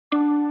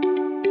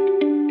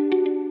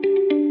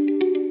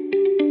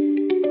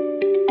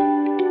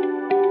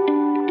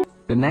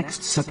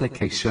next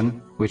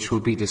supplication, which will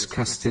be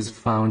discussed, is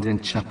found in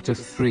chapter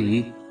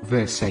 3,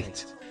 verse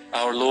 8.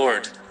 Our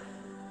Lord,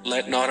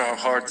 let not our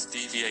hearts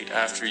deviate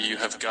after you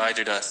have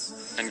guided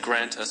us, and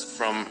grant us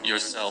from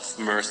yourself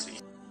mercy.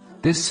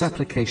 This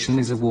supplication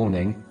is a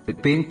warning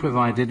that being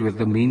provided with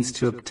the means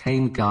to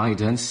obtain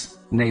guidance,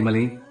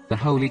 namely, the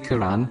Holy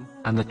Quran,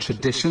 and the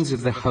traditions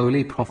of the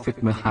Holy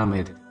Prophet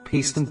Muhammad,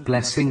 peace and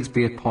blessings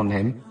be upon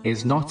him,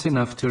 is not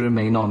enough to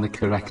remain on the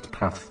correct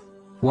path.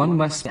 One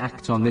must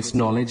act on this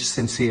knowledge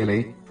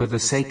sincerely, for the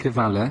sake of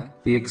Allah,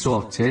 the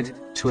Exalted,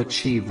 to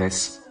achieve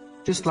this.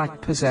 Just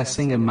like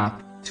possessing a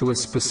map to a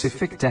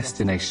specific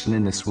destination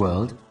in this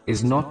world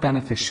is not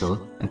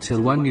beneficial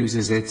until one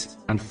uses it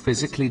and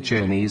physically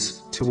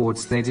journeys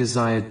towards their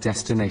desired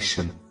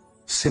destination.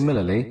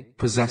 Similarly,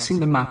 possessing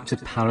the map to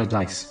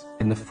paradise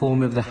in the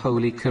form of the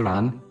Holy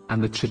Quran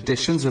and the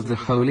traditions of the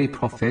Holy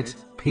Prophet,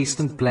 peace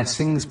and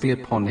blessings be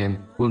upon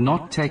him, will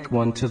not take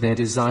one to their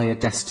desired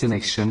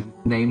destination,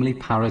 namely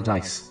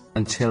paradise,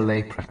 until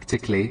they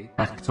practically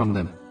act on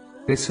them.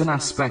 This is an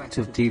aspect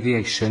of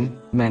deviation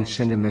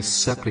mentioned in this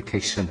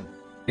supplication.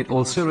 It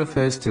also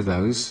refers to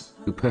those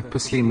who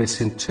purposely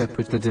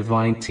misinterpret the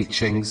divine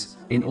teachings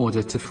in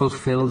order to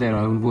fulfill their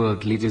own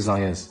worldly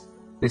desires.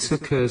 This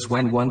occurs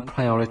when one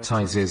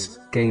prioritizes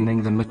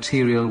gaining the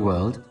material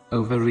world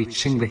over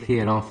reaching the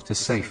hereafter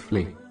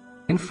safely.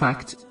 In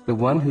fact, the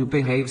one who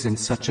behaves in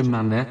such a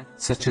manner,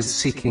 such as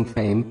seeking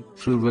fame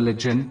through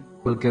religion,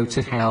 will go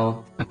to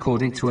hell,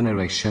 according to a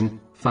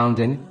narration found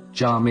in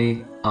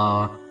Jami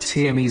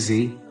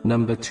Tirmizi,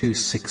 number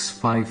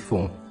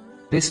 2654.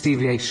 This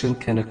deviation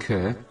can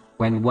occur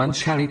when one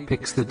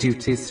cherry-picks the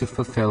duties to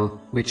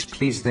fulfill which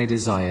please their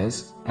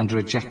desires, and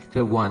reject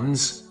the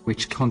ones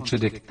which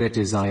contradict their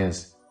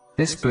desires.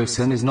 This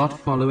person is not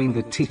following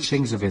the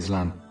teachings of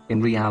Islam.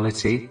 In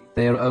reality,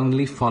 they are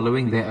only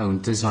following their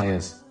own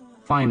desires.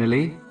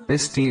 Finally,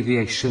 this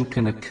deviation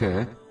can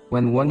occur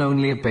when one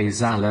only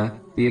obeys Allah,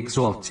 the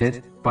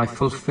Exalted, by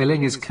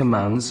fulfilling His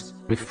commands,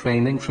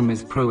 refraining from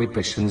His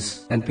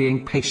prohibitions, and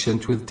being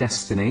patient with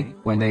destiny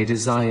when they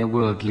desire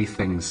worldly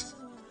things.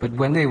 But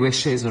when their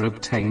wishes are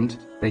obtained,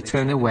 they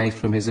turn away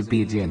from His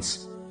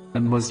obedience. A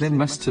Muslim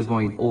must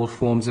avoid all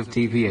forms of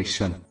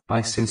deviation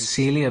by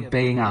sincerely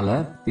obeying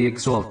Allah, the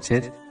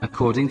Exalted,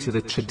 according to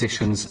the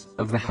traditions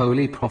of the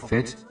Holy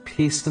Prophet,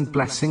 peace and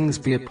blessings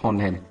be upon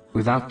him,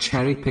 without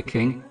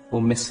cherry-picking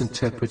or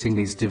misinterpreting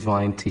these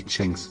divine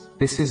teachings.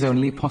 This is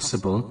only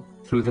possible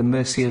through the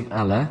mercy of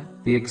Allah,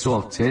 the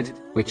Exalted,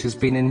 which has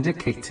been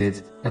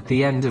indicated at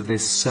the end of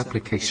this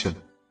supplication.